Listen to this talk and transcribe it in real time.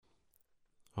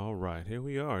All right, here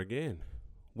we are again.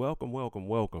 Welcome, welcome,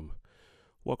 welcome.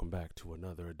 Welcome back to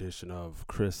another edition of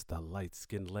Chris, the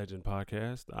Lightskin Legend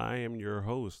podcast. I am your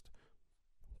host,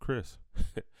 Chris.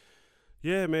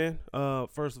 Yeah, man.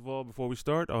 First of all, before we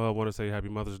start, I want to say Happy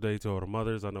Mother's Day to all the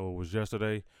mothers. I know it was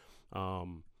yesterday.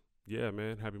 Um, yeah,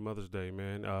 man. Happy Mother's Day,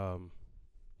 man.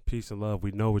 Peace and love.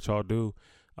 We know what y'all do.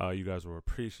 You guys will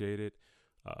appreciate it.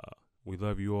 We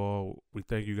love you all. We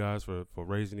thank you guys for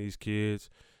raising these kids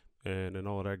and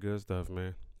all of that good stuff,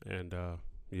 man. And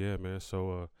yeah, man.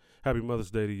 So happy Mother's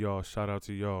Day to y'all. Shout out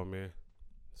to y'all, man.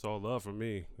 It's all love from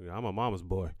me. I'm a mama's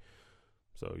boy,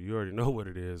 so you already know what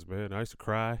it is, man. I used to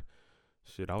cry.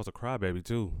 Shit, I was a crybaby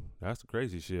too. That's the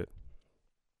crazy shit.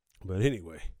 But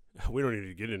anyway, we don't need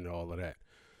to get into all of that.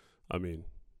 I mean,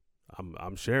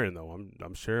 I'm sharing though.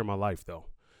 I'm sharing my life though.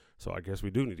 So I guess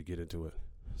we do need to get into it.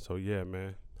 So yeah,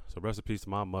 man. So rest in peace to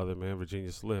my mother, man,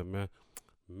 Virginia Slim, man.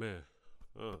 Man,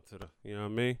 to the, you know what I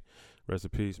mean? Rest in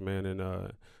peace, man, and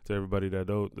to everybody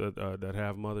that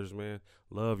have mothers, man.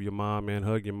 Love your mom, man.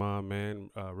 Hug your mom, man.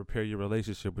 Repair your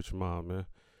relationship with your mom, man.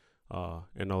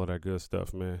 And all of that good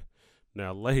stuff, man.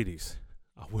 Now, ladies,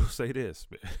 I will say this,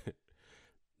 man.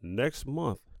 Next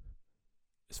month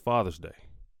is Father's Day.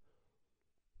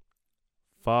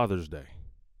 Father's Day.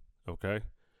 Okay?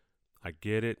 I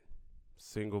get it.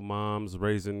 Single moms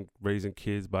raising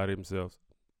kids by themselves.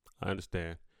 I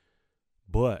understand.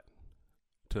 But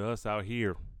to us out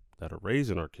here that are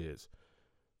raising our kids,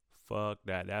 fuck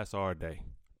that. That's our day.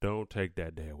 Don't take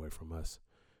that day away from us.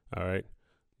 All right?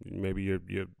 Maybe your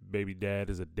baby dad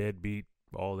is a deadbeat,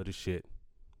 all of this shit.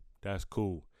 That's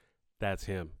cool. That's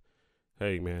him.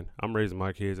 Hey, man, I'm raising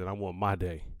my kids and I want my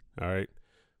day. All right?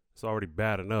 It's already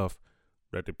bad enough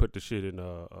that they put the shit in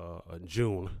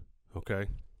June, okay?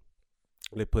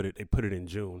 They put it in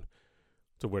June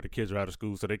to where the kids are out of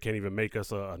school, so they can't even make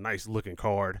us a nice looking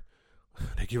card.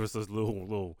 They give us those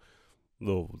little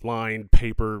lined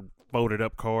paper folded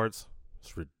up cards.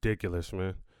 It's ridiculous,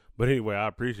 man. But anyway, I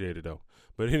appreciate it though.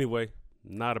 But anyway,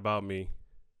 not about me.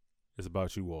 It's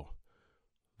about you all,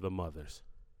 the mothers.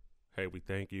 Hey, we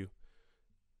thank you.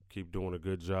 Keep doing a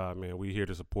good job, man. We here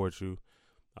to support you.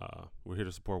 We're here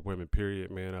to support women,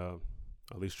 period, man.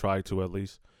 At least try to, at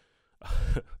least.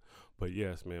 But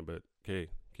yes, man. But okay,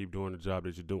 keep doing the job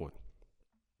that you're doing.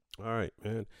 All right,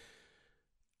 man.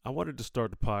 I wanted to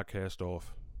start the podcast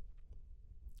off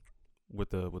with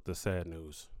the sad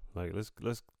news. Like let's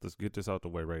get this out the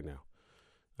way right now.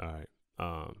 All right.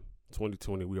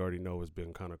 2020 we already know has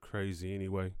been kind of crazy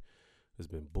anyway. It's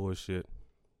been bullshit.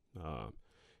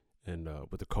 And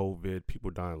with the COVID,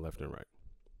 people dying left and right.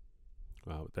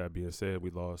 With that being said, we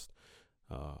lost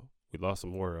some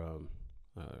more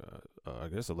I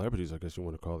guess celebrities, I guess you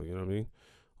want to call it, you know what I mean?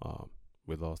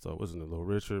 We lost wasn't it Little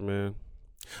Richard, man?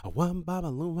 You know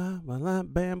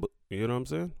what I'm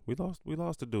saying? We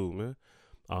lost the dude, man.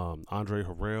 Andre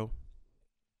Harrell,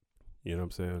 you know what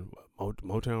I'm saying?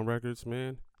 Motown Records,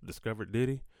 man. Discovered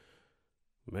Diddy.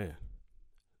 Man.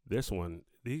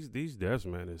 These deaths,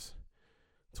 man, is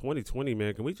 2020,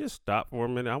 man. Can we just stop for a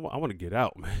minute? I want to get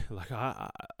out, man. Like I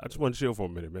just want to chill for a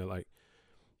minute, man. Like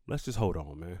let's just hold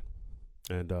on, man.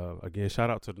 And again, shout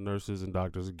out to the nurses and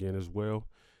doctors again as well,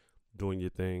 doing your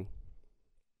thing.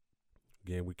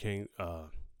 Again, we can't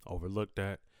overlook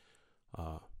that.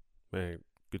 Man,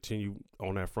 continue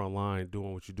on that front line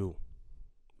doing what you do.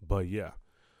 But yeah,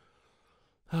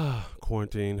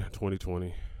 quarantine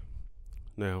 2020.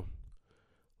 Now,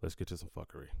 let's get to some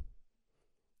fuckery.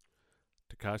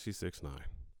 Tekashi 6ix9ine.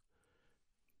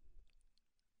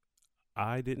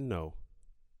 I didn't know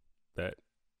that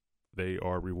they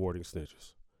are rewarding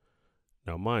snitches.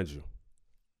 Now, mind you,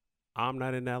 I'm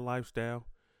not in that lifestyle.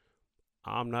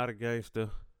 I'm not a gangster.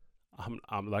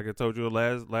 I'm like I told you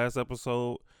last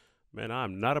episode, man.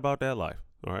 I'm not about that life.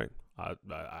 All right, I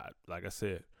like I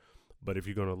said, but if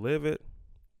you're gonna live it,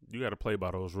 you got to play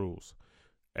by those rules,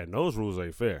 and those rules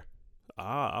ain't fair.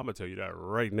 I'm gonna tell you that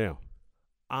right now.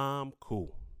 I'm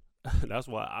cool. That's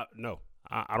why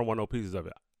I don't want no pieces of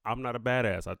it. I'm not a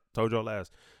badass. I told y'all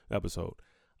last episode.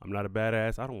 I'm not a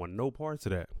badass. I don't want no parts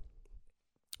of that.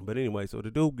 But anyway, so the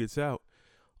dude gets out,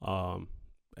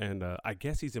 and I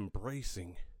guess he's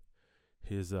embracing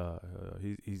his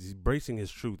he's embracing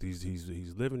his truth. He's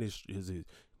living he's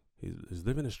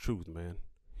living his truth, man.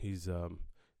 He's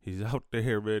out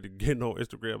there ready, getting on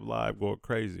Instagram Live, going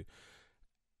crazy.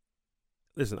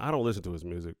 Listen, I don't listen to his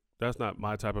music. That's not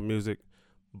my type of music,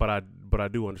 but I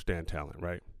do understand talent,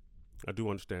 right? I do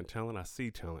understand talent. I see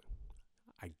talent.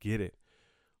 I get it.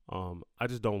 I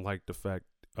just don't like the fact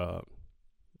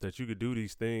that you could do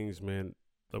these things, man,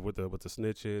 with the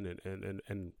snitching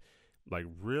and like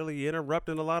really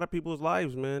interrupting a lot of people's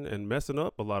lives, man, and messing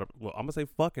up a lot of, well, I'm gonna say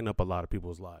fucking up a lot of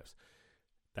people's lives.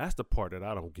 That's the part that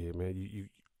I don't get, man. You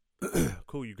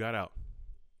cool, you got out.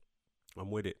 I'm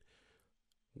with it.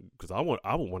 Cause I would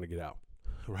want to get out,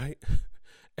 right?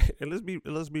 And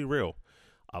let's be real.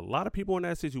 A lot of people in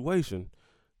that situation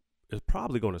is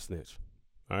probably gonna snitch.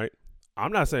 All right.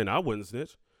 I'm not saying I wouldn't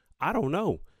snitch. I don't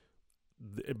know.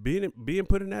 Being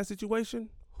put in that situation,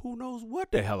 who knows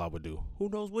what the hell I would do? Who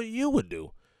knows what you would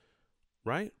do?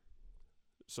 Right?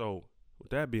 So, with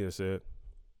that being said,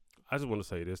 I just want to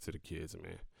say this to the kids,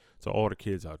 man. To all the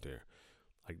kids out there.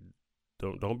 Like,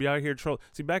 don't be out here trolling.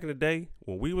 See, back in the day,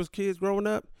 when we was kids growing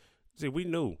up, see, we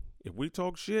knew if we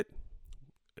talk shit,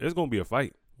 it's going to be a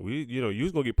fight. You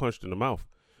was going to get punched in the mouth.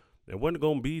 There wasn't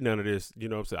going to be none of this, you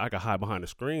know what I'm saying, I could hide behind the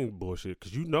screen bullshit.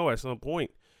 Because you know at some point,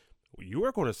 you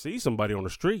are going to see somebody on the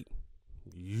street.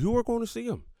 You are going to see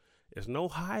them. There's no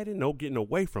hiding, no getting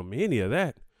away from any of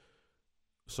that.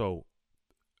 So,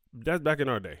 that's back in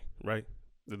our day, right?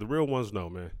 The real ones know,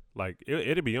 man. Like,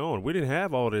 it'd be on. We didn't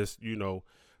have all this,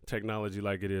 technology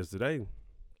like it is today.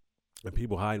 And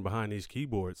people hiding behind these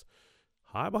keyboards.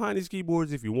 Hide behind these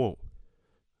keyboards if you want.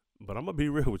 But I'm going to be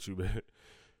real with you, man.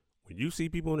 When you see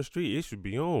people on the street, it should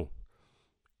be on.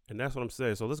 And that's what I'm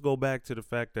saying. So let's go back to the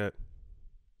fact that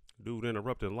dude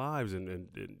interrupting lives and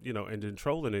then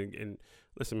trolling and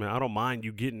listen, man, I don't mind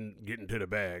you getting to the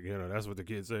bag. That's what the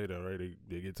kids say though, right?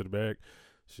 They get to the bag.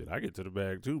 Shit, I get to the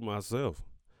bag too myself.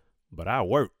 But I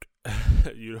work.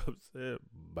 You know what I'm saying?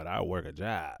 But I work a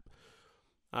job.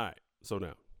 All right. So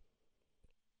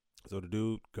the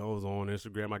dude goes on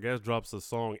Instagram, I guess drops a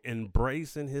song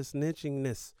embracing his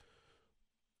snitchingness.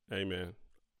 Hey man,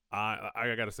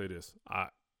 I gotta say this. I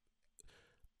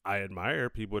admire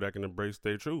people that can embrace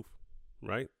their truth,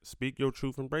 right? Speak your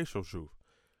truth, embrace your truth.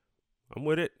 I'm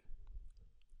with it.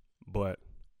 But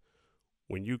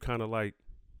when you kind of like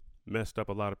messed up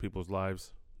a lot of people's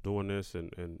lives doing this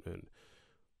and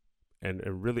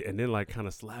really, and then like kind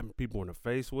of slapping people in the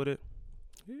face with it,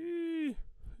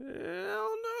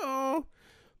 hell no.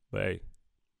 But hey,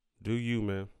 do you,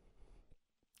 man.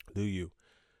 Do you.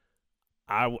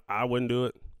 I wouldn't do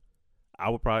it. I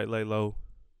would probably lay low.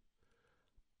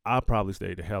 I'll probably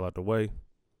stay the hell out the way.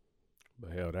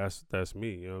 But hell, that's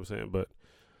me, you know what I'm saying? But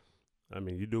I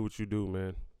mean, you do what you do,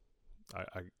 man.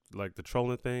 I like the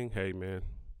trolling thing. Hey man,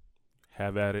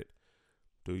 have at it.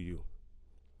 Do you.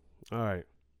 All right.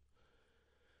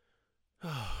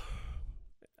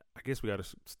 I guess we got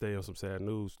to stay on some sad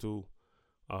news too.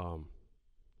 The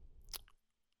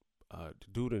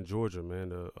dude in Georgia, man,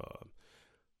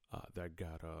 that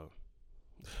got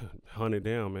hunted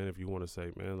down, man, if you want to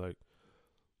say, man, like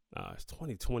it's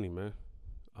 2020, man.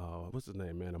 What's his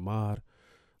name, man? Ahmaud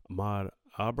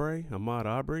Arbery.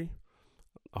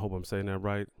 I hope I'm saying that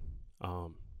right.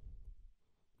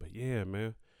 But yeah,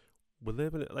 man, we're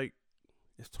living it like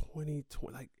it's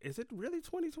 2020. Like, is it really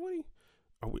 2020?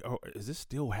 Is this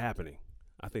still happening?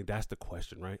 I think that's the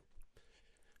question, right?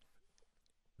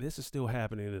 This is still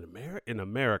happening in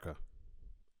America.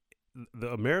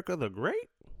 The America the Great?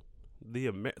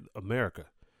 America.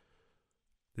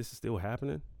 This is still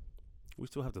happening? We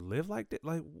still have to live like that?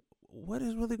 Like, what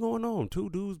is really going on? Two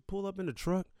dudes pull up in the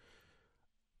truck.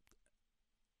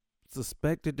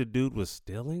 Suspected the dude was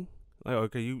stealing? Like,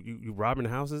 okay, you robbing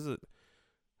houses?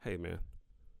 Hey, man.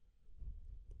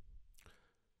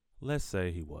 Let's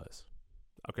say he was.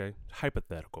 Okay,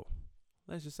 hypothetical.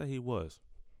 Let's just say he was.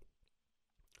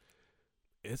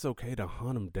 It's okay to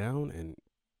hunt him down and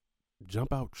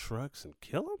jump out trucks and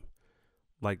kill him?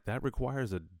 Like, that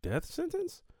requires a death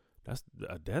sentence? That's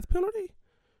a death penalty?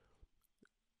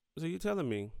 So you're telling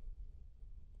me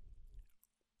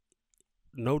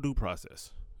no due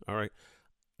process, all right?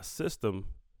 A system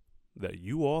that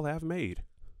you all have made.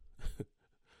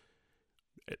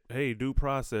 Hey, due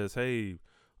process. Hey,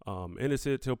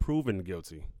 innocent till proven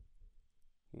guilty.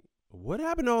 What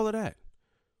happened to all of that?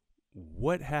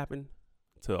 What happened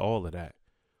to all of that?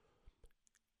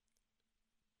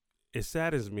 It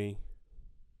saddens me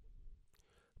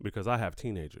because I have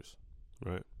teenagers,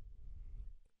 right?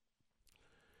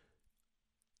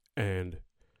 And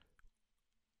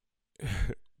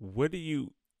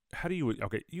you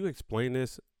explain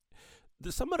this?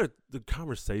 Some of the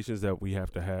conversations that we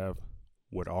have to have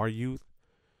with our youth,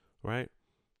 right?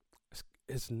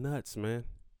 It's nuts, man.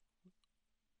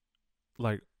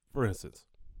 Like, for instance,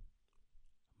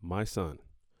 my son,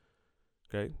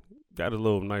 okay, got a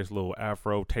nice little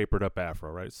afro, tapered up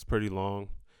afro, right? It's pretty long.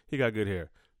 He got good hair.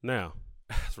 Now,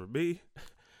 as for me,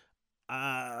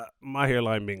 my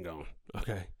hairline been gone,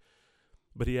 okay?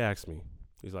 But he asked me,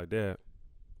 he's like, Dad,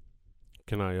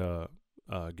 can I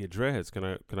get dreads? Can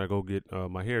I go get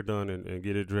my hair done and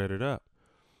get it dreaded up?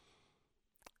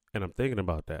 And I'm thinking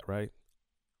about that, right?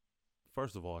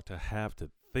 First of all, to have to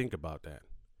think about that,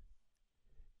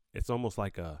 it's almost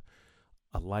like a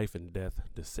life and death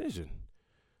decision.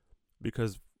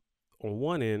 Because on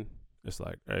one end, it's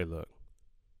like, hey, look,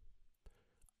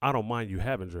 I don't mind you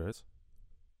having dreads,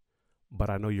 but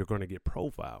I know you're going to get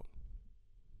profiled.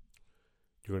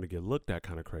 You're going to get looked at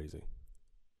kind of crazy,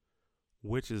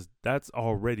 that's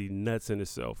already nuts in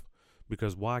itself.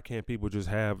 Because why can't people just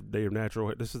have their natural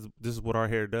hair? This is what our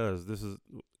hair does. This is,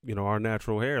 our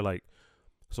natural hair. Like,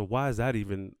 so why is that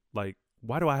even, like,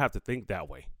 why do I have to think that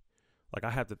way? Like,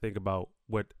 I have to think about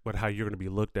how you're going to be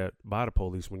looked at by the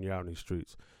police when you're out in these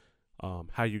streets.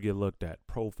 How you get looked at,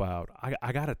 profiled.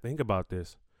 I got to think about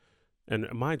this.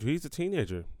 And mind you, he's a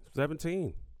teenager,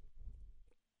 17.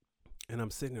 And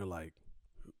I'm sitting there like,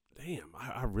 damn,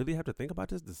 I really have to think about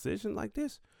this decision like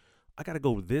this? I got to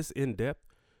go this in depth?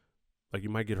 Like, you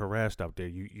might get harassed out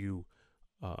there.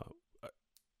 Like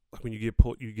when you get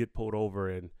pulled over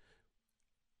and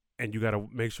you got to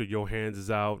make sure your hands is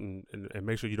out and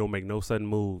make sure you don't make no sudden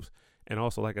moves. And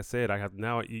also, like I said,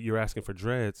 now you're asking for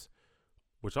dreads,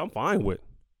 which I'm fine with,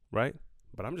 right?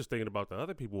 But I'm just thinking about the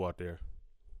other people out there,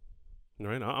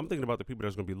 right? I'm thinking about the people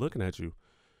that's going to be looking at you,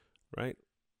 right?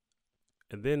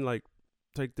 And then, like,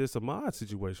 take this Ahmad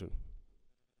situation.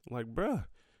 Like, bruh,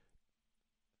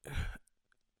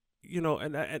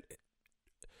 and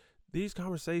these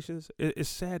conversations, it's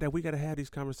sad that we got to have these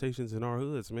conversations in our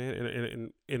hoods,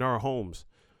 man, in our homes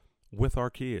with our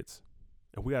kids.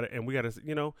 And we got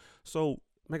to, so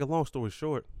make a long story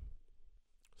short,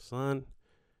 son,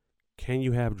 can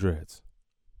you have dreads?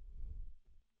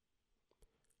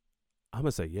 I'm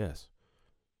going to say yes.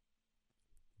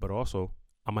 But also,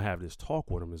 I'm going to have this talk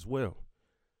with him as well.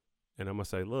 And I'm going to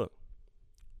say, look,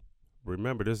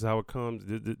 remember, this is how it comes.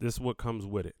 This is what comes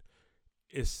with it.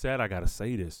 It's sad I got to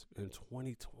say this in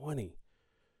 2020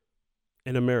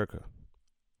 in America.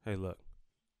 Hey, look,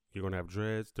 you're going to have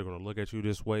dreads. They're going to look at you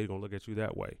this way. They're going to look at you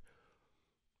that way.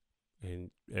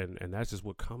 And that's just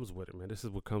what comes with it, man. This is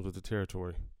what comes with the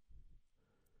territory.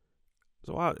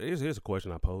 So here's a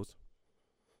question I pose.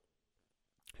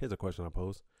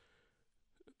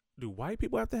 Do white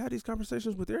people have to have these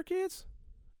conversations with their kids?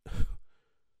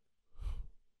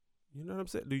 You know what I'm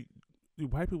saying? Do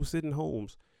white people sit in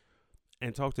homes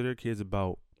and talk to their kids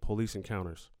about police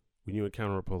encounters when you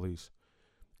encounter a police?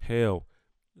 Hell,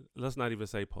 let's not even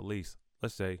say police.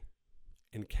 Let's say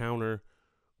encounter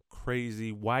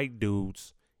crazy white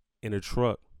dudes in a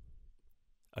truck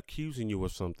accusing you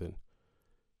of something,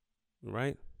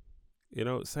 right?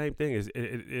 Same thing.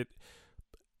 It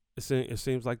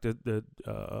seems like the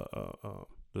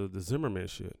Zimmerman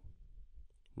shit,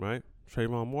 right?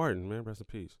 Trayvon Martin, man, rest in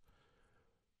peace.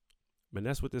 Man,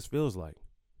 that's what this feels like.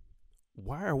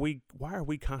 Why are we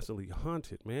constantly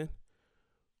haunted, man?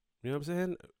 You know what I'm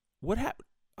saying? What happened?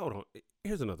 Hold on.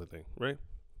 Here's another thing, right?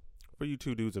 For you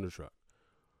two dudes in the truck.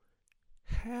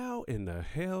 How in the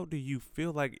hell do you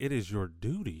feel like it is your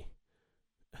duty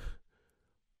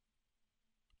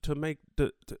to make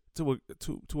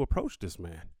to approach this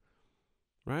man,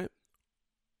 right?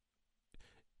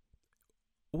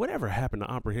 Whatever happened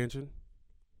to apprehension?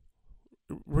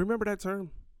 Remember that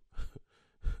term?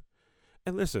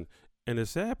 And listen, and the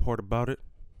sad part about it,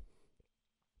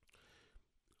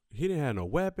 he didn't have no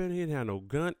weapon, he didn't have no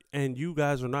gun, and you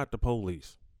guys are not the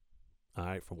police. All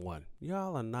right, for one,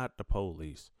 y'all are not the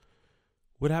police.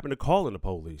 What happened to calling the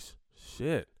police?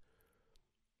 Shit.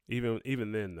 Even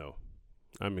then, though,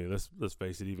 I mean, let's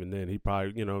face it. Even then, he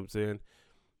probably, you know what I'm saying,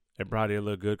 it probably didn't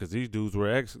look good because these dudes were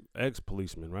ex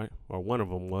policemen, right? Or one of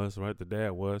them was, right? The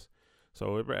dad was.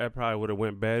 So it probably would have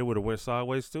went bad. It would have went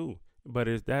sideways too. But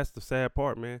that's the sad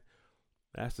part, man.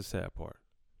 That's the sad part.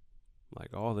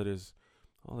 Like all of this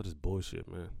bullshit,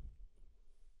 man.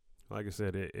 Like I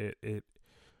said, it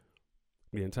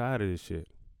getting tired of this shit.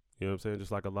 You know what I'm saying?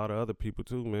 Just like a lot of other people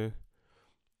too, man.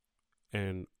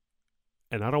 And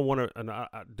I don't want to, and I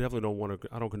definitely don't want to.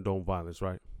 I don't condone violence,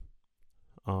 right?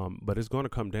 But it's going to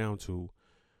come down to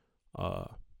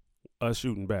us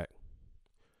shooting back,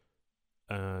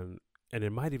 and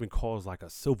it might even cause like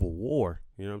a civil war.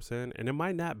 You know what I'm saying? And it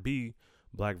might not be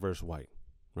black versus white,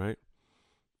 right?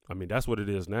 I mean, that's what it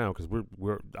is now because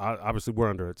we're obviously we're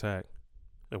under attack,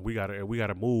 and we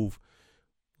gotta move.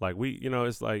 Like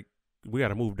it's like we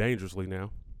gotta move dangerously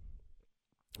now.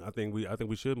 I think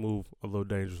we should move a little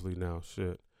dangerously now.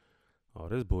 Shit. Oh,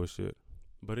 this bullshit.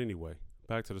 But anyway,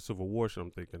 back to the Civil War shit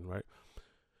I'm thinking, right?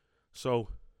 So,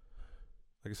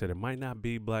 like I said, it might not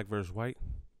be black versus white,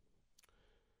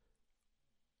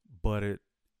 but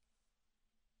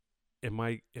it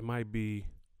might be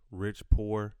rich,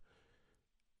 poor.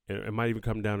 It might even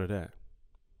come down to that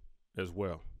as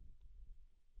well.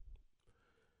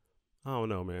 I don't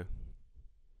know, man.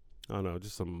 I don't know.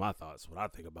 Just some of my thoughts. What I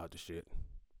think about the shit.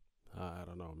 I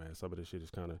don't know, man. Some of this shit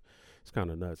is kind of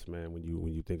nuts, man. When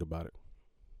you think about it.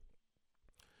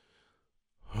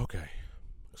 Okay,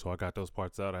 so I got those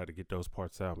parts out. I had to get those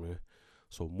parts out, man.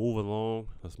 So move along.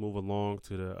 Let's move along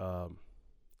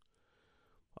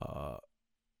uh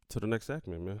to the next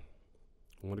segment, man.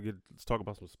 Let's talk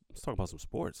about some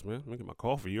sports, man. Let me get my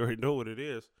coffee. You already know what it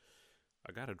is.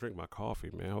 I gotta drink my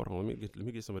coffee, man. Hold on, let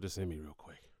me get some of this in me real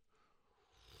quick.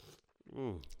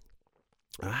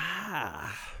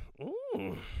 Ah,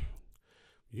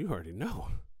 you already know.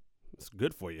 It's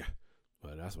good for you.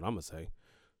 But that's what I'm gonna say.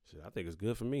 Shit, I think it's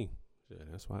good for me. Shit,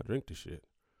 that's why I drink this shit.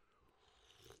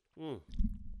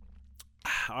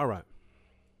 All right.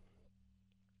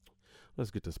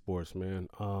 Let's get to sports, man.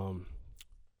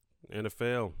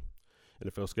 NFL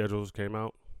schedules came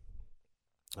out.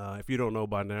 If you don't know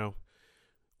by now,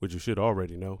 which you should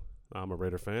already know, I'm a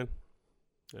Raider fan.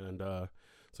 And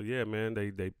so yeah, man,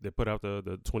 they put out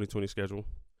the 2020 schedule.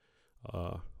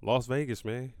 Las Vegas,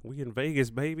 man. We in Vegas,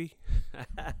 baby.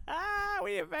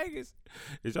 We in Vegas.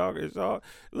 It's y'all.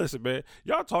 Listen, man.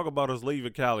 Y'all talk about us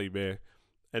leaving Cali, man.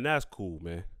 And that's cool,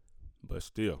 man. But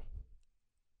still,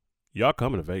 y'all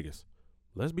coming to Vegas.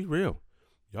 Let's be real.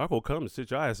 Y'all gonna come and sit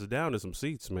your asses down in some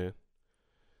seats, man.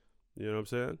 You know what I'm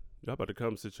saying? Y'all about to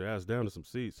come sit your ass down in some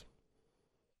seats.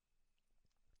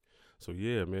 So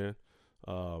yeah, man.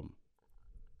 So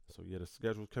yeah, the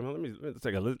schedule's coming. Let me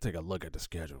take a look at the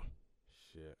schedule.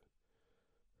 Shit.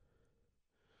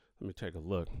 Let me take a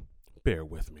look. Bear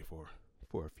with me for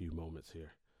a few moments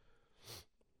here.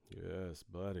 Yes,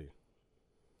 buddy.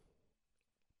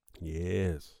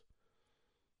 Yes.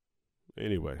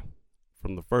 Anyway,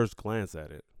 from the first glance at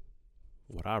it,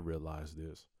 what I realized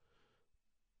is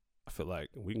I feel like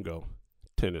we can go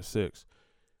 10-6.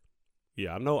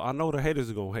 Yeah, I know the haters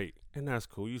are gonna hate, and that's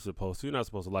cool. You're not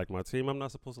supposed to like my team. I'm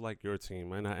not supposed to like your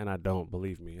team, and I don't,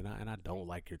 believe me, and I don't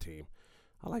like your team.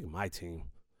 I like my team.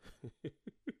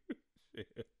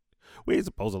 We ain't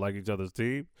supposed to like each other's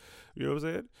team. You know what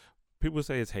I'm saying? People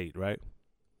say it's hate, right?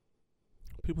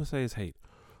 People say it's hate.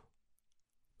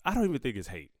 I don't even think it's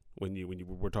hate when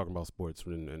we're talking about sports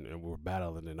and we're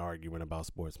battling and arguing about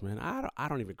sports, man. I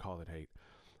don't even call it hate.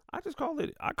 I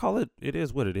call it it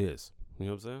is what it is. You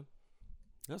know what I'm saying?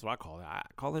 That's what I call it. I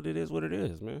call it is what it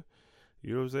is, man.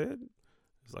 You know what I'm saying?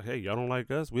 It's like, hey, y'all don't like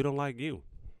us, we don't like you.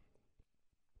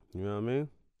 You know what I mean?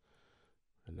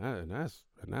 And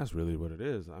that's really what it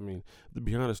is. I mean, to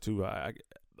be honest too, I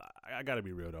gotta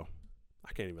be real though.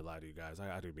 I can't even lie to you guys. I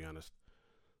have to be honest.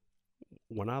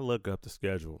 When I look up the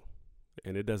schedule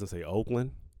and it doesn't say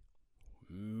Oakland,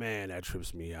 man, that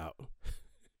trips me out.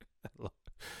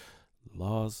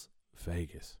 Las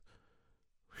Vegas.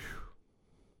 Whew.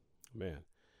 Man,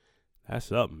 that's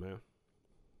something, man.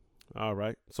 All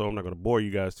right. So I'm not going to bore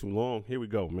you guys too long. Here we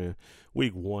go, man.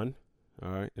 Week 1. All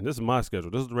right. And this is my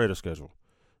schedule. This is the Raider schedule.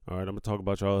 All right. I'm going to talk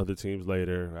about y'all other teams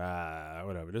later.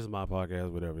 Whatever. This is my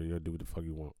podcast. Whatever. You'll do what the fuck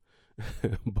you want.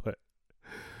 But,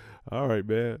 all right,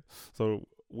 man. So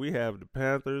we have the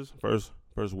Panthers first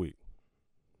week.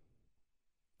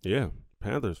 Yeah.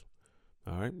 Panthers.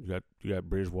 All right. You got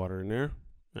Bridgewater in there.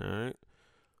 All right.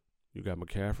 You got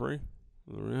McCaffrey.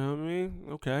 You know what I mean?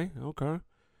 Okay.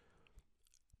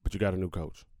 But you got a new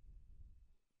coach.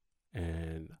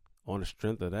 And on the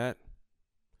strength of that,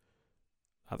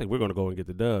 I think we're going to go and get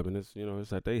the dub. And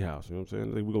it's at their house. You know what I'm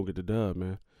saying? I think we're going to get the dub,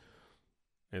 man.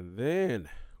 And then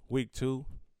week 2,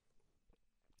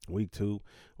 we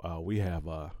have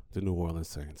the New Orleans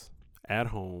Saints at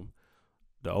home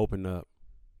to open up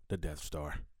the Death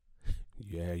Star.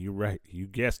 Yeah, you're right. You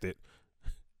guessed it.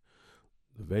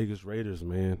 The Vegas Raiders,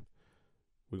 man.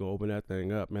 We're going to open that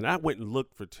thing up. Man, I went and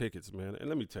looked for tickets, man. And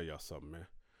let me tell y'all something, man.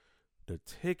 The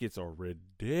tickets are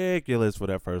ridiculous for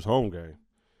that first home game.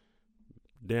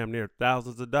 Damn near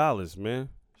thousands of dollars, man.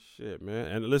 Shit, man.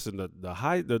 And listen, the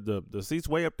height, the seats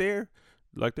way up there,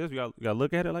 like this, you got to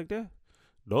look at it like that.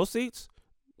 Those seats,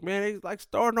 man, they like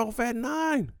starting off at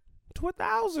 $9,000 to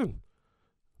 $1,000.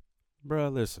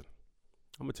 Bruh, listen.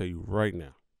 I'm going to tell you right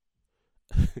now.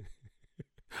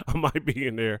 I might be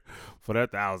in there for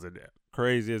that $1,000.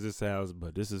 Crazy as it sounds,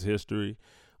 but this is history.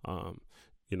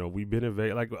 We've been in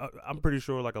Vegas. Like, I'm pretty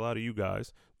sure, like a lot of you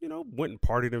guys, went and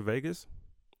partied in Vegas.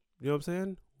 You know what I'm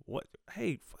saying? What?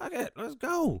 Hey, fuck it. Let's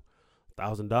go.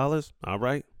 $1,000. All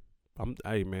right.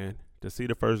 Hey, man, to see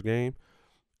the first game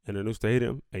in a new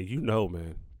stadium, and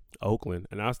man, Oakland,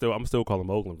 and I'm still calling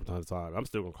them Oakland from time to time. I'm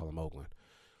still gonna call them Oakland.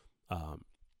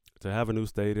 To have a new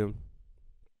stadium,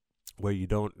 where you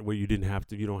don't have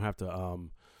to uh,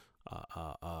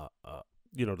 uh, uh,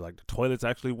 like the toilets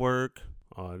actually work.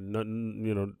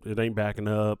 Nothing, it ain't backing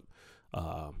up.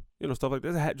 Stuff like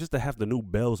that. Just to have the new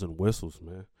bells and whistles,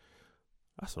 man.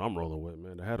 That's what I'm rolling with,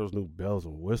 man. To have those new bells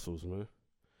and whistles, man.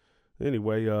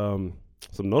 Anyway,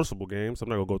 some noticeable games. I'm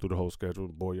not gonna go through the whole schedule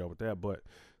and bore y'all with that, but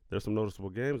there's some noticeable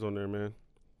games on there, man.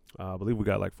 I believe we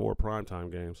got like 4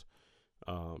 primetime games.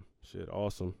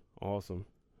 Awesome. All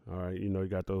right, you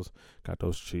got those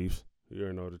Chiefs. You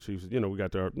already know the Chiefs. We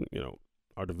got our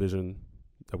division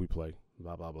that we play.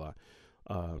 Blah blah blah.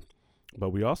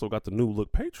 But we also got the new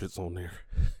look Patriots on there.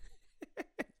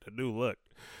 The new look,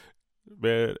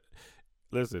 man.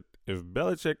 Listen, if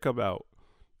Belichick come out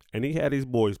and he had these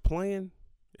boys playing,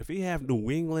 if he have New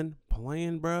England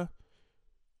playing, bruh,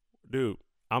 dude,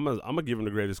 I'm gonna give him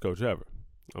the greatest coach ever.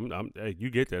 Hey, you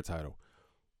get that title,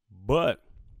 but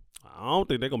I don't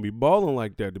think they're gonna be balling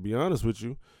like that. To be honest with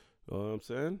you, know what I'm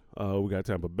saying? We got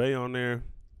Tampa Bay on there.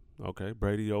 Okay,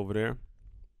 Brady over there.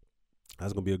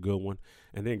 That's gonna be a good one.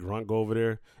 And then Grunt go over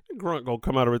there. And Grunt gonna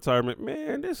come out of retirement.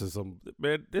 Man, this is some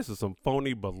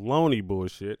phony baloney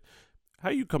bullshit. How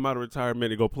you come out of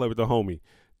retirement and go play with the homie?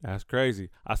 That's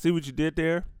crazy. I see what you did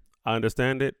there. I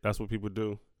understand it. That's what people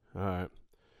do. All right.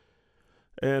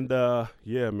 And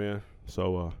yeah, man.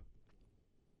 So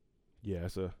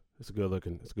it's a good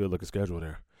looking schedule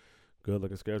there. Good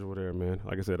looking schedule there, man.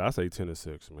 Like I said, I say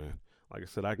 10-6, man. Like I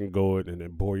said, I can go and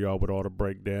then bore y'all with all the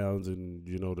breakdowns and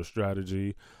the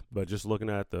strategy, but just looking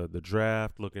at the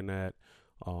draft, looking at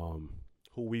who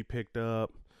we picked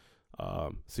up,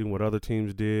 seeing what other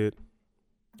teams did.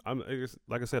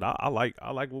 Like I said, I like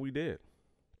what we did.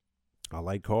 I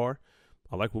like Carr.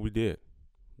 I like what we did.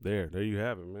 There you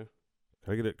have it, man.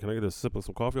 Can I get a sip of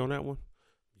some coffee on that one?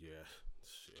 Yeah,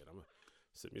 shit. I'm gonna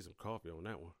sip me some coffee on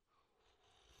that one.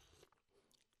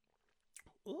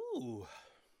 Ooh,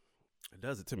 it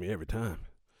does it to me every time.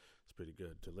 It's pretty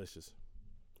good, delicious,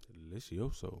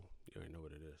 delicioso. You already know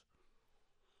what it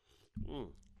is.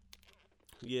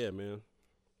 Yeah, man.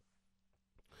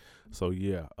 So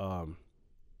yeah,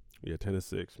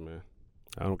 10-6, man.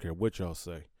 I don't care what y'all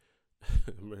say.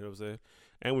 You know what I'm saying?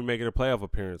 And we're making a playoff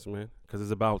appearance, man, because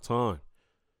it's about time,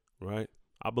 right?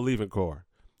 I believe in Carr.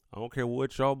 I don't care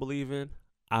what y'all believe in.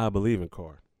 I believe in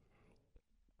Carr.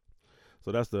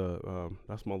 So that's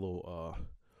my little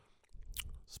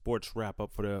sports wrap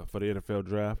up for the NFL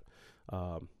draft.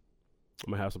 I'm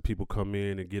gonna have some people come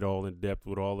in and get all in depth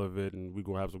with all of it, and we're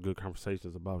gonna have some good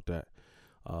conversations about that.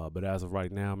 But as of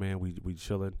right now, man, we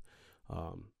chilling.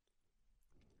 I'm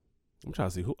trying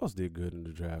to see who else did good in the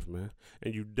draft, man.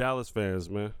 And you Dallas fans,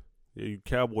 man. Yeah, you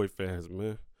Cowboy fans,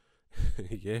 man.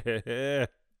 Yeah.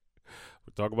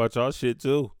 We talk about y'all shit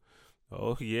too.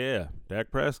 Oh yeah, Dak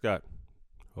Prescott.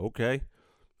 Okay.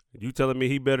 You telling me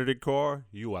he better than Carr?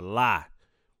 You a lie.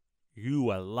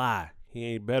 You a lie. He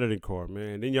ain't better than Carr,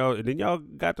 man. Then y'all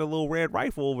got the little red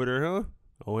rifle over there, huh?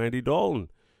 Oh, Andy Dalton.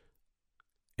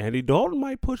 Andy Dalton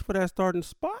might push for that starting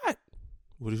spot.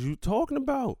 What is you talking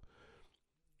about?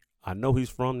 I know he's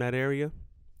from that area.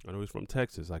 I know he's from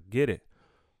Texas. I get it.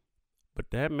 But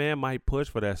that man might push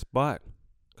for that spot.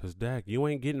 Because, Dak, you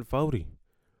ain't getting 40.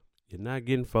 You're not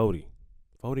getting 40.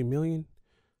 40 million?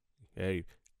 Hey,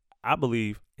 I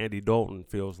believe Andy Dalton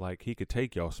feels like he could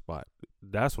take y'all spot.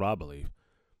 That's what I believe.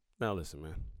 Now, listen,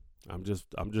 man. I'm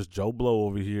just Joe Blow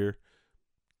over here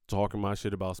talking my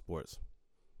shit about sports.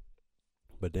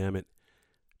 But, damn it,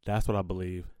 that's what I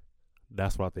believe.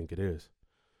 That's what I think it is.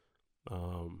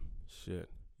 Shit.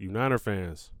 Uniter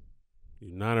fans.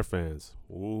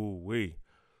 Ooh-wee.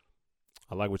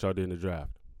 I like what y'all did in the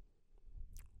draft.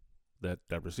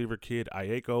 That receiver kid,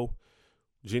 Ieko.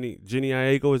 Jenny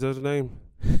Ieko, is that his name?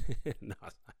 No,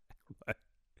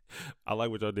 I like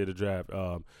what y'all did in the draft.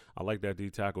 I like that D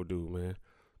tackle dude, man.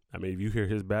 I mean, if you hear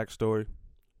his backstory,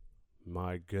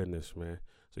 my goodness, man.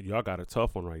 So y'all got a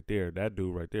tough one right there. That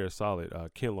dude right there is solid.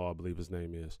 Kinlaw, I believe his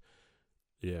name is.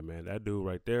 Yeah, man, that dude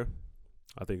right there.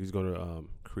 I think he's going to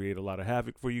create a lot of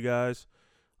havoc for you guys.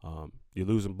 You're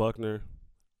losing Buckner.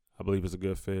 I believe it's a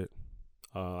good fit.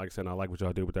 Like I said, I like what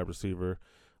y'all did with that receiver.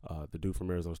 The dude from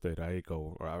Arizona State,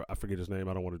 Aiko, or I forget his name.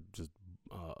 I don't want to just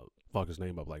fuck his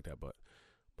name up like that, but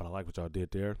I like what y'all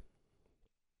did there.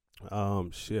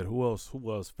 Shit, who else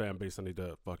fan base I need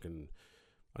to fucking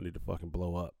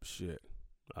blow up? Shit.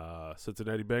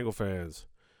 Cincinnati Bengal fans.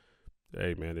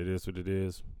 Hey, man, it is what it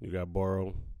is. You got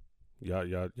Burrow.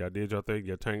 Y'all did y'all thing.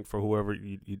 You tanked for whoever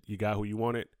you got who you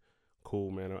wanted.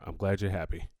 Cool, man. I'm glad you're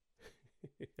happy.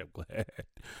 I'm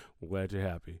glad you're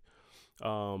happy.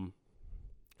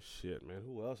 Shit, man.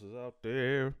 Who else is out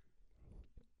there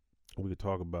we could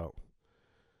talk about?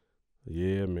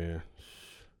 Yeah, man.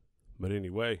 But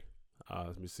anyway,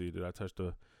 let me see. Did I touch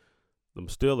them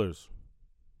Steelers?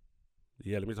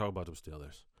 Yeah, let me talk about them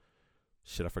Steelers.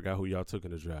 Shit, I forgot who y'all took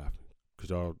in the draft. Because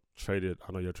y'all traded,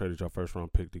 I know y'all traded your first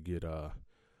round pick to get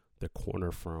the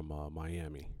corner from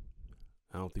Miami.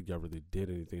 I don't think y'all really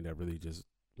did anything that really just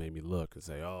made me look and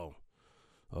say, oh,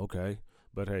 okay.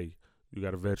 But hey, you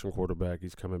got a veteran quarterback.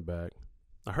 He's coming back.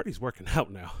 I heard he's working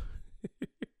out now.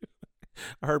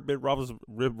 I heard Ben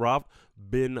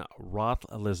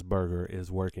Roethlisberger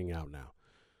is working out now.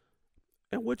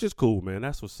 And which is cool, man.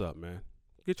 That's what's up, man.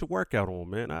 Get your workout on,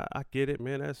 man. I get it,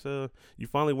 man. That's you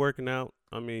finally working out.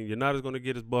 I mean, you're not gonna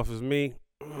get as buff as me.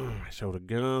 Show the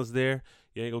guns there.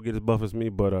 You ain't gonna get as buff as me,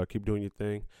 but keep doing your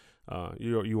thing.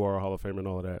 You are a Hall of Famer and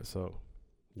all of that. So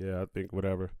yeah, I think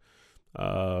whatever.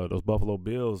 Those Buffalo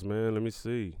Bills, man. Let me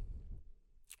see.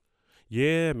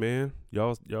 Yeah, man.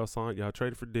 Y'all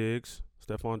traded for Diggs,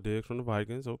 Stephon Diggs from the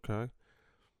Vikings. Okay.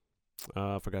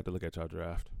 I forgot to look at y'all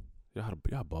draft.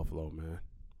 Y'all Buffalo, man.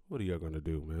 What are y'all gonna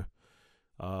do, man?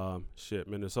 Shit,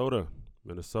 Minnesota.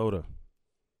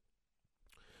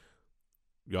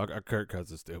 Y'all got Kirk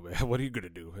Cousins still, man. What are you gonna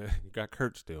do, man? You got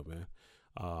Kirk still, man.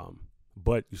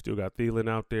 But you still got Thielen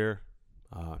out there.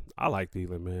 I like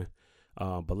Thielen, man.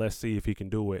 But let's see if he can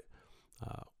do it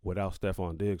without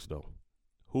Stephon Diggs, though.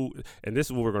 And this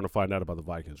is what we're gonna find out about the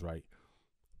Vikings, right?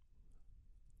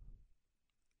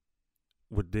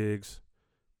 With Diggs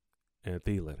and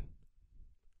Thielen,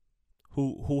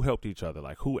 who helped each other?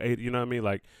 Like who ate? You know what I mean?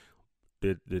 Like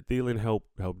did Thielen help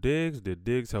Diggs? Did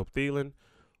Diggs help Thielen?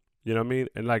 You know what I mean?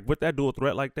 And like with that dual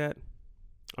threat like that,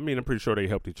 I mean I'm pretty sure they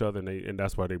helped each other, and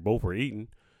that's why they both were eating.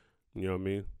 You know what I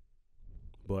mean?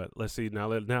 But let's see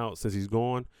now since he's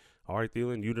gone. All right,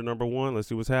 Thielen, you the number one. Let's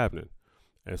see what's happening.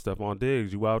 And Stephon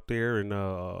Diggs, you out there in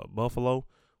Buffalo,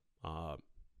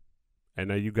 and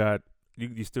now you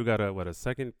still got a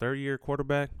second, third year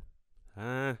quarterback.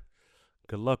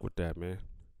 Good luck with that, man.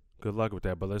 Good luck with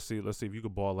that. But let's see if you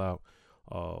can ball out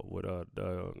with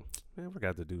man, I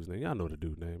forgot the dude's name. Y'all know the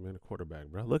dude's name, man. The quarterback,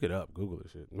 bro. Look it up. Google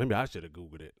this shit. Maybe I should have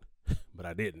Googled it, but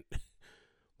I didn't.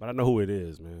 But I know who it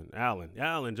is, man.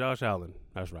 Josh Allen.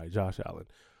 That's right, Josh Allen.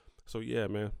 So yeah,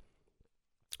 man.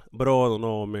 But all in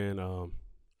all, man,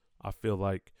 I feel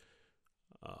like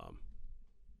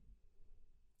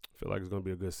it's gonna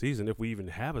be a good season if we even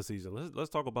have a season. Let's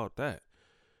talk about that,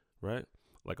 right?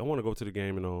 Like I want to go to the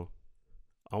game and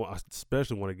I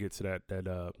especially want to get to that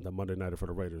Monday nighter for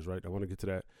the Raiders, right? I want to get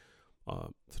to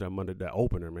that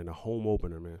opener, man, the home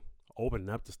opener, man, opening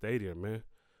up the stadium, man.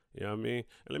 You know what I mean?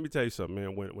 And let me tell you something,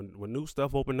 man. When new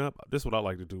stuff open up, this is what I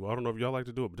like to do. I don't know if y'all like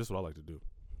to do it, but this is what I like to do.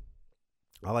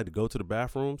 I like to go to the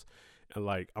bathrooms and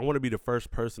like I want to be the first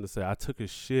person to say I took a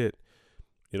shit.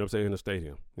 You know what I'm saying, in the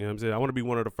stadium. You know what I'm saying? I want to be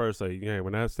one of the first, like, yeah,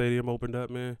 when that stadium opened up,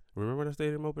 man. Remember when that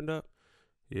stadium opened up?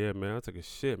 Yeah, man, I took a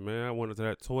shit, man. I went into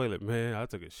that toilet, man. I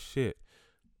took a shit.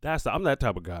 I'm that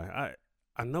type of guy.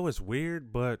 I know it's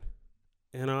weird, but,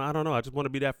 you know, I don't know. I just want to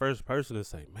be that first person to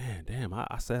say, man, damn,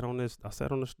 I sat on that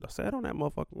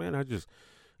motherfucker, man. And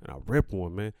I ripped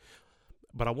one, man.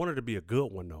 But I wanted to be a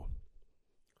good one, though.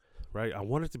 Right? I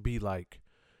wanted to be like,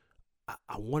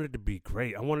 I wanted to be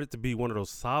great. I wanted to be one of those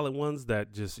solid ones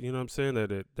that just, you know what I'm saying,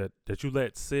 that you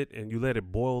let sit and you let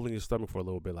it boil in your stomach for a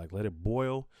little bit. Like let it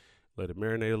boil, let it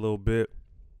marinate a little bit.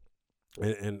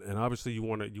 And obviously you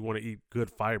want to eat good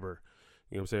fiber.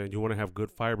 You know what I'm saying? You want to have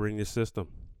good fiber in your system,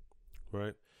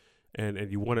 right? And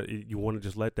you want to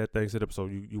just let that thing sit up. So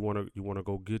you want to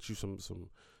go get you some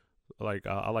like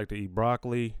I like to eat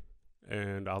broccoli,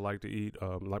 and I like to eat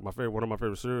like one of my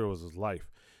favorite cereals is Life.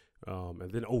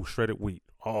 And then shredded wheat.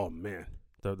 Oh man,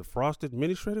 the frosted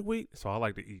mini shredded wheat. So I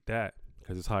like to eat that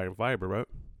because it's high in fiber, right?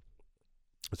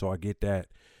 So I get that,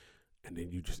 and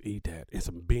then you just eat that and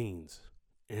some beans.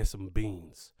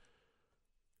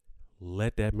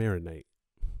 Let that marinate.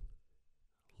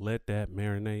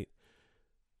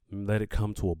 Let it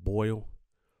come to a boil.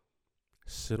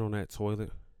 Sit on that toilet.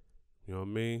 You know what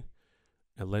I mean?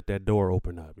 And let that door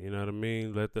open up. You know what I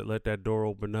mean? Let that door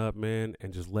open up, man,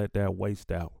 and just let that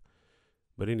waste out.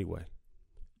 But anyway,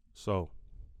 so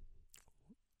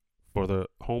for the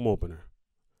home opener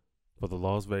for the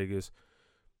Las Vegas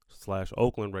 /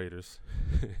 Oakland Raiders,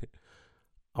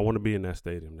 I want to be in that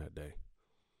stadium that day,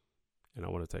 and I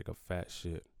want to take a fat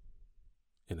shit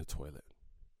in the toilet.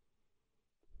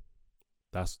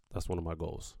 That's one of my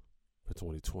goals for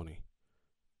 2020.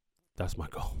 That's my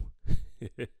goal.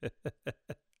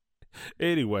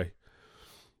 Anyway,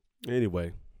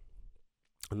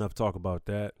 enough talk about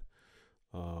that.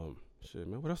 Shit,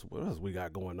 man. What else we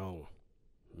got going on?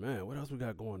 Man, what else we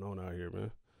got going on out here,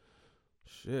 man?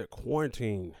 Shit,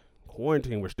 quarantine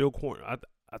quarantine. We're still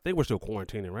I think we're still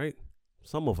quarantining, right?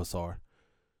 Some of us are.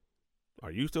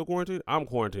 Are you still quarantined? I'm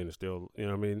quarantining still. You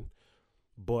know what I mean?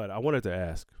 But I wanted to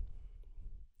ask,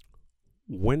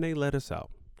 when they let us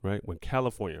out, right? When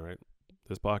California, right?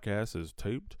 This podcast is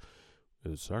taped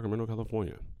in Sacramento,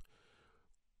 California.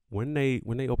 When they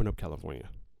open up California,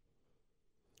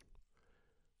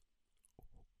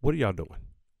 what are y'all doing?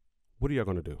 What are y'all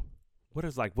gonna do? What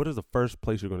is the first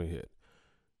place you're gonna hit?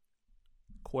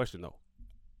 Question though.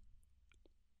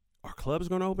 Are clubs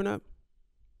gonna open up?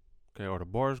 Okay, are the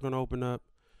bars gonna open up?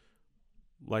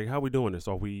 Like, how we doing this?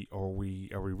 Are we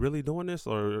really doing this?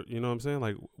 Or, you know what I'm saying?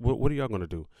 Like, what are y'all gonna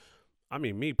do? I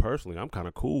mean, me personally, I'm kind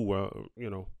of cool.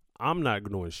 I'm not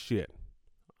doing shit.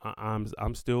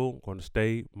 I'm still going to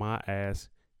stay my ass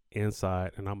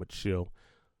inside, and I'm gonna chill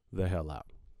the hell out.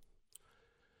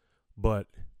 But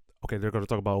okay, they're gonna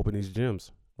talk about opening these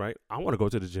gyms, right? I want to go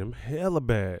to the gym hella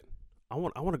bad. I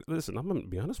want to listen. I'm gonna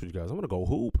be honest with you guys. I want to go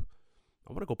hoop.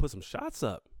 I want to go put some shots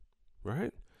up,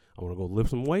 right? I want to go lift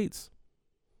some weights.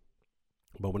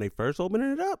 But when they first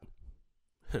opening it up,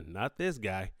 not this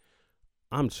guy,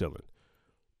 I'm chilling.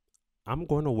 I'm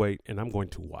going to wait and I'm going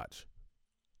to watch.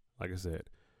 Like I said,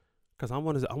 because I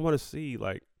want to see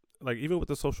like even with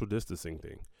the social distancing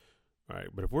thing, right?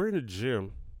 But if we're in the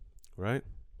gym, right?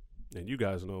 And you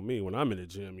guys know me, when I'm in the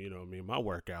gym, you know what I mean? My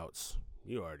workouts,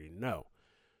 you already know.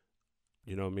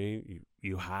 You know what I mean?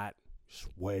 You hot,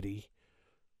 sweaty,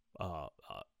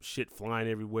 shit flying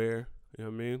everywhere. You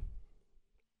know what I mean?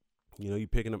 You know, you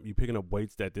picking up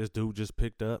weights that this dude just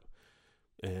picked up,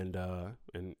 and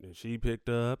she picked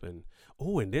up, and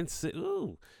then sit.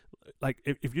 Like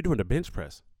if you're doing the bench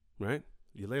press, right?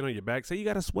 You laying on your back. Say you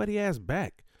got a sweaty ass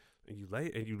back, and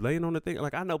you laying on the thing.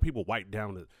 Like, I know people wipe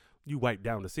down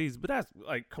the seats, but that's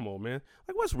like, come on, man.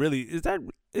 Like, what's really is that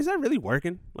really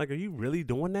working? Like, are you really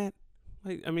doing that?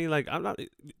 Like, I mean, like, I'm not.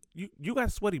 You got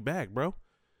a sweaty back, bro.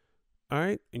 All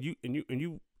right, and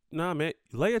you. Nah, man.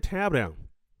 Lay a towel down.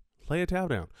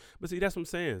 But see, that's what I'm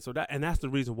saying. So that's the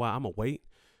reason why I'm gonna wait.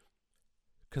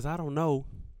 Cause I don't know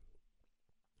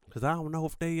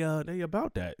if they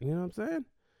about that. You know what I'm saying?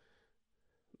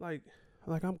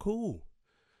 Like I'm cool.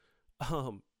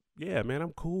 Yeah, man,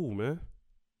 I'm cool, man.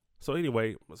 So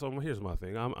anyway, here's my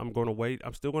thing. I'm gonna wait.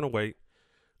 I'm still gonna wait.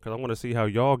 Cause I want to see how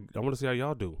y'all do. I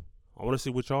want to see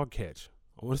what y'all catch.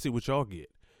 I want to see what y'all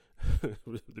get.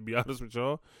 To be honest with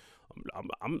y'all.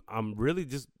 I'm really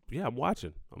just, I'm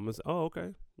watching. I'm gonna say, oh,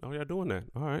 okay. Oh, y'all doing that.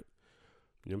 All right.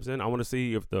 You know what I'm saying? I want to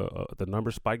see if the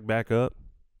numbers spike back up.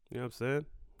 You know what I'm saying?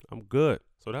 I'm good.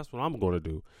 So that's what I'm going to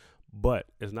do. But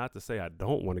it's not to say I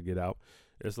don't want to get out.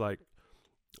 It's like,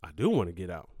 I do want to get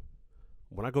out.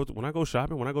 When I go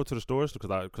shopping, when I go to the stores,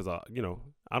 because I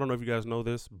I don't know if you guys know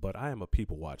this, but I am a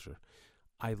people watcher.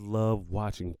 I love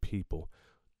watching people.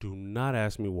 Do not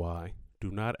ask me why. Do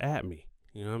not at me.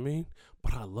 You know what I mean?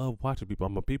 But I love watching people.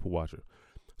 I'm a people watcher.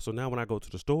 So now when I go to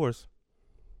the stores,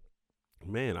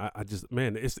 man,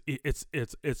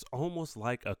 it's almost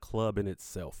like a club in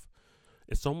itself.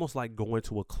 It's almost like going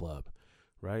to a club,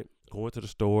 right? Going to the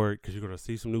store because you're going to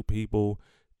see some new people.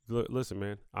 Listen,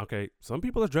 man. Okay, some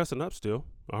people are dressing up still.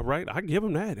 All right, I give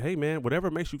them that. Hey, man, whatever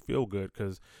makes you feel good.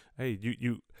 Because, hey,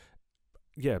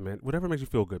 yeah, man, whatever makes you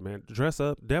feel good, man. Dress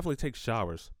up. Definitely take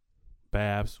showers,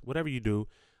 baths, whatever you do.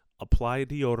 Apply a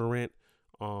deodorant,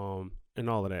 and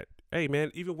all of that. Hey,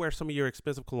 man, even wear some of your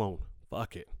expensive cologne.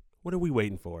 Fuck it. What are we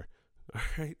waiting for? All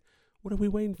right? What are we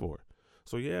waiting for?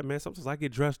 So, yeah, man, sometimes I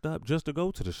get dressed up just to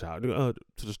go to the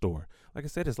to the store. Like I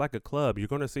said, it's like a club. You're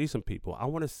going to see some people. I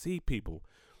want to see people.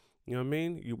 You know what I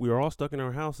mean? We are all stuck in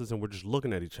our houses, and we're just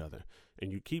looking at each other.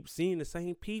 And you keep seeing the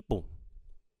same people.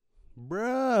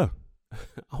 Bruh.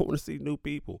 I want to see new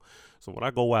people. So when I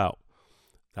go out,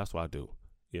 that's what I do.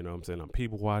 You know what I'm saying? I'm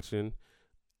people watching,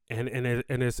 and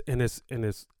it's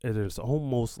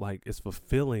almost like it's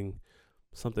fulfilling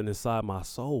something inside my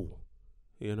soul.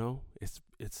 You know, it's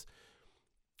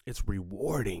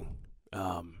rewarding.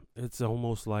 It's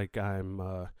almost like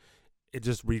it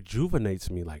just rejuvenates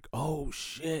me. Like, oh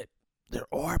shit, there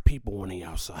are people on the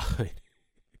outside.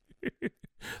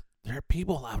 There are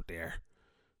people out there.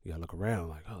 You gotta look around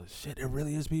like, oh shit, there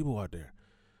really is people out there,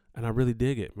 and I really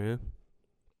dig it, man.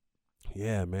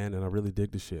 Yeah, man, and I really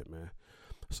dig the shit, man.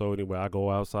 So anyway, I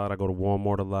go outside, I go to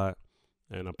Walmart a lot,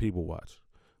 and I people watch.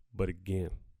 But again,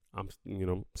 I'm,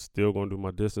 still going to do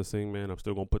my distancing, man. I'm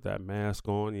still going to put that mask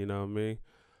on, you know what I mean?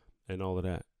 And all of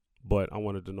that. But I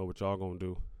wanted to know what y'all going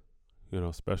to do,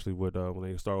 especially with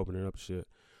when they start opening up shit.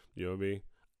 You know what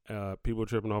I mean? People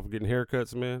tripping off getting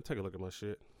haircuts, man. Take a look at my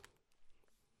shit.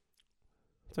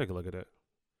 Take a look at that.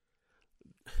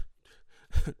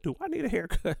 Do I need a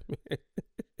haircut, man?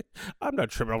 I'm not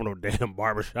tripping on no damn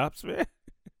barbershops, man.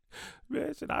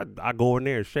 Man, shit, I go in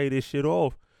there and shave this shit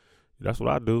off. That's what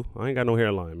I do. I ain't got no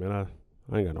hairline, man.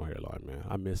 I ain't got no hairline, man.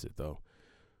 I miss it, though.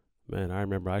 Man, I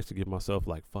remember I used to give myself,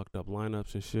 like, fucked up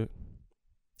lineups and shit.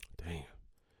 Damn.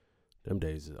 Them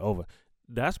days is over.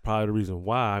 That's probably the reason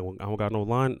why I don't got no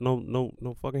line,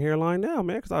 no fucking hairline now,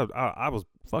 man. Because I was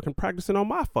fucking practicing on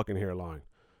my fucking hairline.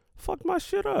 Fucked my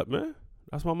shit up, man.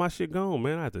 That's why my shit gone,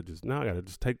 man. I gotta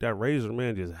just take that razor,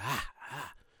 man, just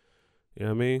You know what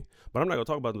I mean? But I'm not gonna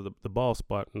talk about the bald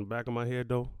spot in the back of my head,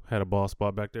 though. Had a bald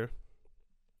spot back there.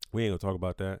 We ain't gonna talk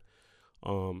about that.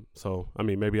 So I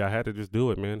mean, maybe I had to just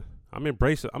do it, man. I'm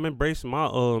embracing my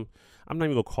I'm not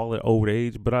even gonna call it old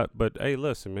age, but hey,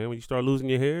 listen, man, when you start losing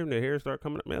your hair and the hair start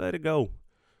coming up, man, let it go.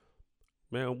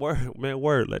 Man,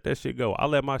 word, let that shit go. I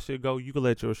let my shit go. You can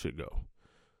let your shit go.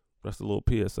 That's the little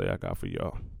PSA I got for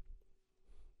y'all.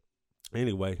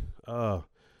 Anyway, oh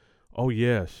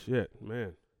yeah, shit,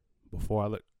 man. Before I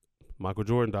let Michael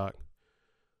Jordan doc.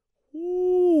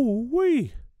 Woo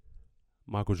wee.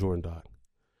 Michael Jordan doc.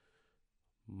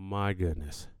 My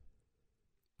goodness.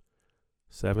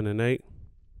 7 and 8.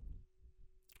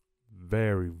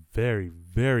 Very, very,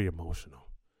 very emotional.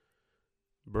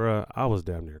 Bruh, I was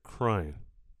damn near crying.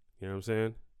 You know what I'm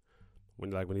saying?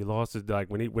 When he lost it, like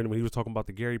when he was talking about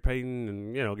the Gary Payton,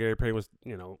 and Gary Payton was,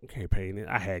 Gary Payton.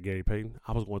 I had Gary Payton.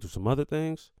 I was going through some other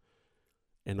things,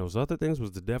 and those other things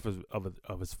was the death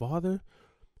of his father.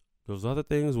 Those other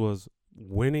things was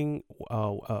winning,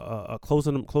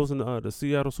 closing the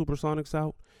Seattle Supersonics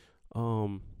out,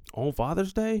 on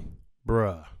Father's Day,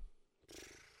 bruh.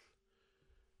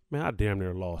 Man, I damn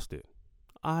near lost it.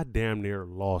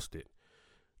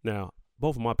 Now,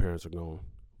 both of my parents are gone.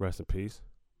 Rest in peace.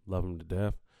 Love them to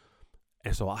death.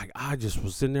 And so I just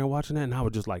was sitting there watching that, and I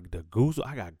was just like, I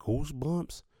got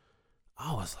goosebumps.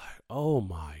 I was like, oh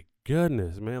my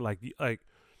goodness, man. Like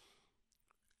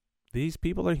these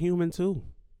people are human too.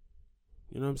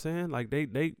 You know what I'm saying? Like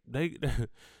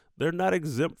they're not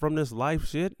exempt from this life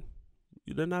shit.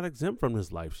 They're not exempt from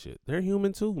this life shit. They're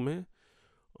human too, man.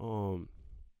 And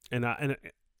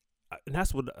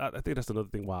that's what I think. That's another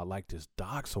thing why I like this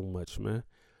doc so much, man.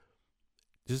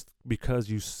 Just because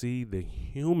you see the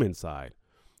human side,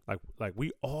 like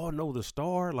we all know the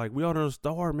star,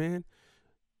 man.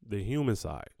 The human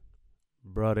side,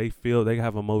 bro. They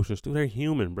have emotions too. They're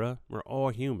human, bro. We're all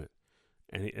human,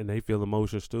 and they feel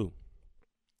emotions too.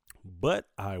 But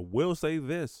I will say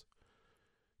this: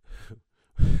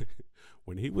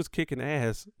 when he was kicking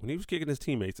his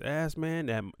teammates' ass, man,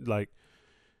 that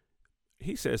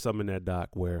he said something in that doc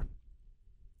where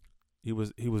he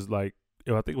was like,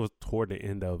 I think it was toward the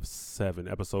end of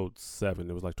episode 7.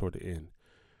 It was like toward the end,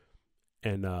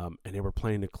 and they were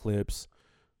playing the clips,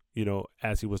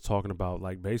 as he was talking about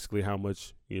like basically how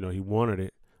much he wanted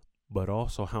it, but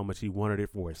also how much he wanted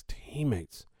it for his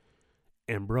teammates,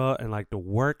 and bruh, and like the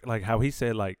work, like how he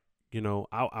said like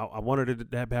I wanted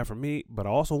it that bad for me, but I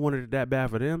also wanted it that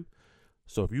bad for them.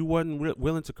 So if you wasn't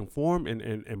willing to conform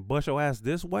and bust your ass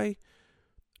this way,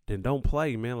 then don't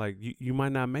play, man. Like you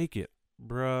might not make it,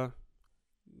 bruh.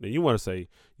 Then you want to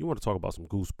talk about some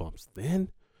goosebumps.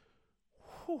 Then,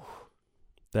 whew,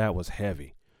 that was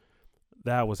heavy.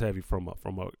 That was heavy from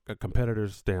a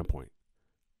competitor's standpoint.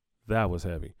 That was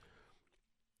heavy.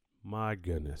 My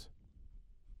goodness,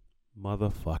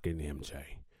 motherfucking MJ.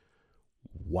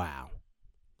 Wow.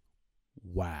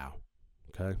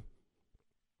 Okay.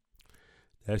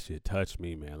 That shit touched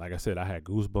me, man. Like I said, I had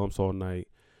goosebumps all night.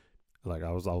 Like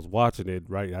I was watching it,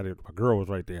 right? My girl was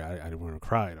right there. I didn't want to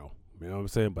cry though. You know what I'm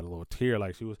saying? But a little tear,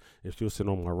 like if she was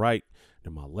sitting on my right,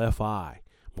 then my left eye,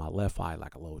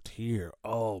 like a little tear.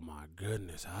 Oh my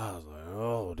goodness. I was like,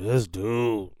 oh, this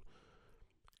dude.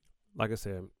 Like I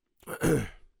said,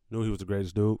 knew he was the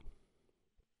greatest dude.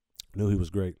 Knew he was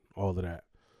great. All of that.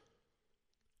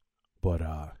 But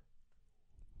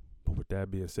with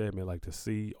that being said, man, like to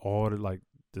see all the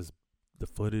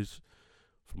footage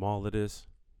from all of this,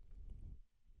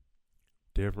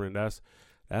 different. That's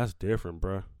different,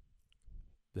 bro.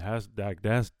 That's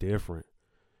different.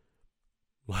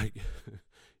 Like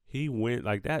he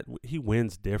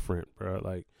wins different, bro.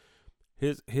 Like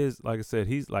his like I said,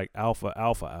 he's like alpha,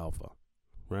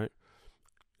 right?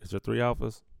 Is there 3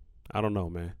 alphas? I don't know,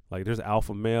 man. Like there's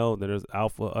alpha male, then there's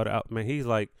alpha other man.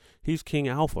 He's king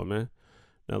alpha, man.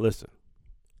 Now listen,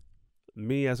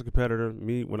 me as a competitor,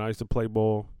 when I used to play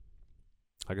ball,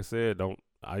 like I said,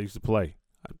 I used to play.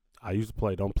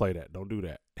 Don't play that. Don't do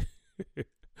that.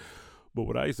 But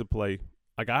when I used to play,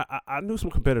 like I knew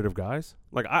some competitive guys.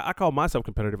 Like I call myself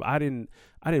competitive. I didn't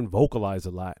vocalize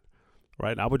a lot,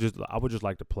 right? I would just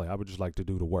like to play. I would just like to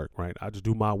do the work, right? I just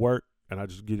do my work and I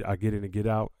get in and get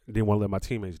out. And didn't want to let my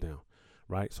teammates down,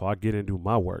 right? So I get in and do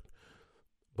my work.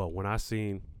 But when I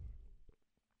seen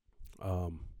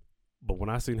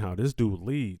how this dude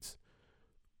leads,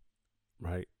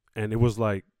 right? And it was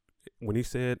like when he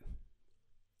said,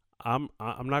 I'm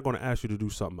not going to ask you to do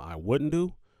something I wouldn't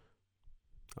do.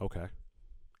 Okay.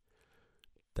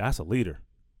 That's a leader.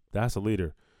 That's a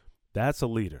leader. That's a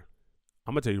leader.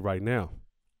 I'm going to tell you right now,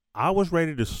 I was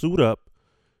ready to suit up,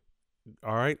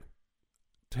 all right,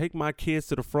 take my kids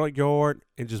to the front yard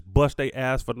and just bust their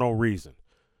ass for no reason,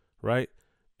 right?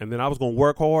 And then I was going to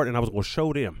work hard and I was going to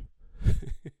show them.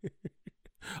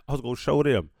 I was going to show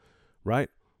them, right?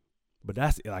 But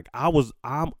that's like I was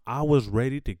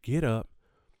ready to get up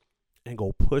and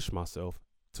go push myself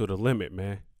to the limit,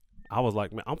 man. I was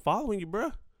like, man, I'm following you,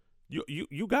 bro.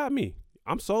 You got me.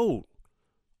 I'm sold.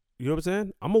 You know what I'm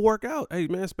saying? I'm gonna work out. Hey,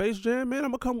 man, Space Jam, man,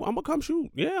 I'm gonna come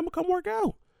shoot. Yeah, I'm gonna come work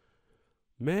out.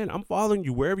 Man, I'm following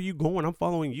you wherever you going. I'm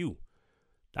following you.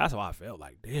 That's how I felt.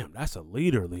 Like, damn, that's a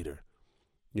leader.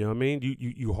 You know what I mean?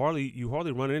 You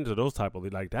hardly run into those type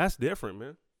of like that's different,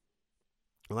 man.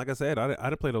 And like I said,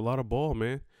 I played a lot of ball,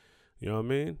 man. You know what I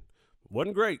mean?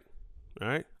 Wasn't great. All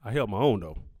right, I held my own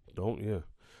though.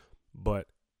 But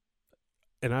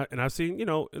and I've seen, you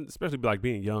know, especially like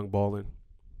being young balling,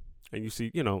 and you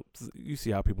see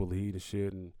how people lead and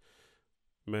shit, and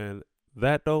man,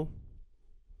 that though,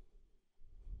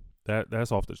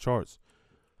 that's off the charts.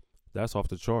 That's off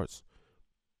the charts.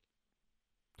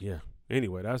 Yeah.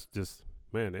 Anyway, that's just,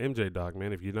 man, the MJ doc,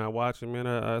 man. If you're not watching, man,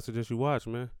 I suggest you watch,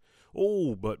 man.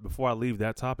 Oh, but before I leave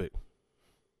that topic,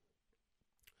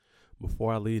 I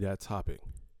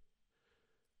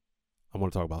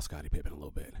want to talk about Scottie Pippen a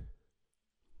little bit.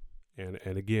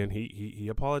 And again, he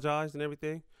apologized and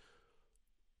everything,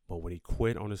 but when he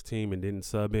quit on his team and didn't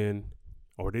sub in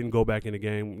or didn't go back in the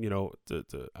game, you know,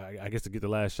 I guess to get the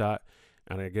last shot,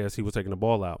 and I guess he was taking the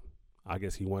ball out. I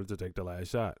guess he wanted to take the last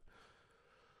shot.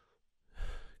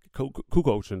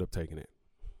 Kukoc ended up taking it.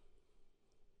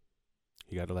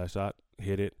 He got the last shot,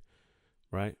 hit it,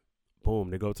 right? Boom,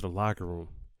 they go to the locker room.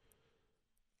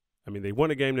 I mean, they won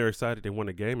the game. They're excited. They won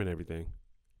the game and everything.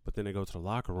 But then they go to the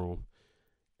locker room,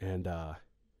 and the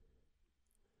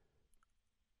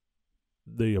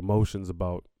emotions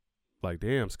about, like,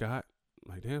 damn,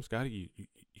 Scotty, you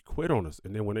quit on us.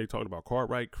 And then when they talked about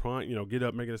Cartwright crying, you know, get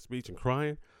up, making a speech and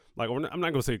crying. Like, I'm not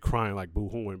going to say crying like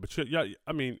boo-hooing, but yeah,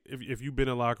 I mean, if you've been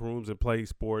in locker rooms and played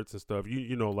sports and stuff,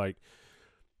 you know, like,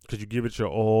 because you give it your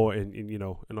all and you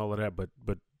know, and all of that, but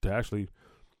to actually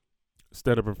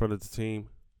stand up in front of the team,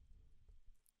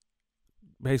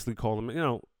 basically call them, you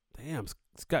know, damn,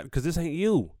 Scott, because this ain't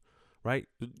you, right?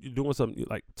 You're doing something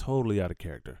like totally out of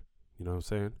character. You know what I'm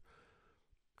saying?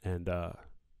 And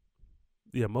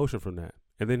the emotion from that,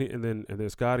 and then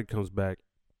Scotty comes back,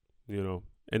 you know,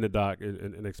 in the doc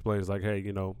and explains like, hey,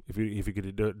 you know, if he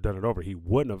could have done it over, he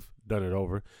wouldn't have done it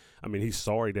over. I mean, he's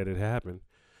sorry that it happened,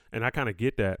 and I kind of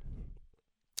get that,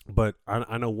 but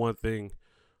I know one thing,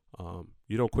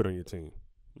 you don't quit on your team.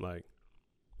 Like,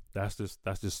 that's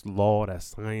just law, that's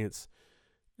science,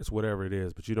 it's whatever it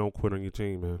is, but you don't quit on your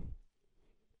team, man.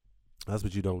 That's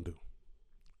what you don't do.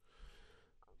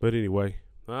 But anyway,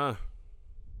 well,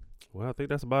 I think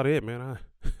that's about it, man.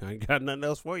 I ain't got nothing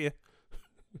else for you.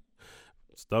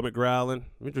 Stomach growling.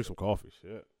 Let me drink some coffee.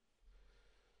 Shit.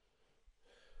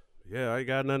 Yeah, I ain't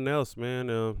got nothing else,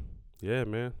 man. Yeah,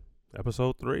 man.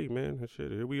 Episode 3, man.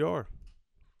 Shit, here we are.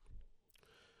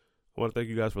 I want to thank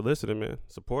you guys for listening, man.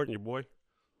 Supporting your boy.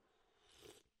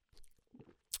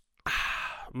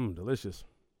 Delicious.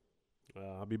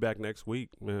 I'll be back next week,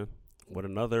 man, with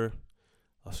another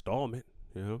installment,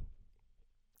 you know.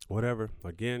 Whatever.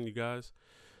 Again, you guys,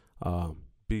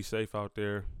 be safe out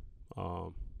there.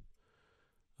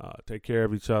 Take care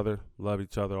of each other, love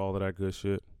each other, all of that good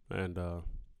shit. And I'll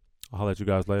holler at you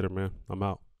guys later, man. I'm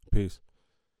out. Peace.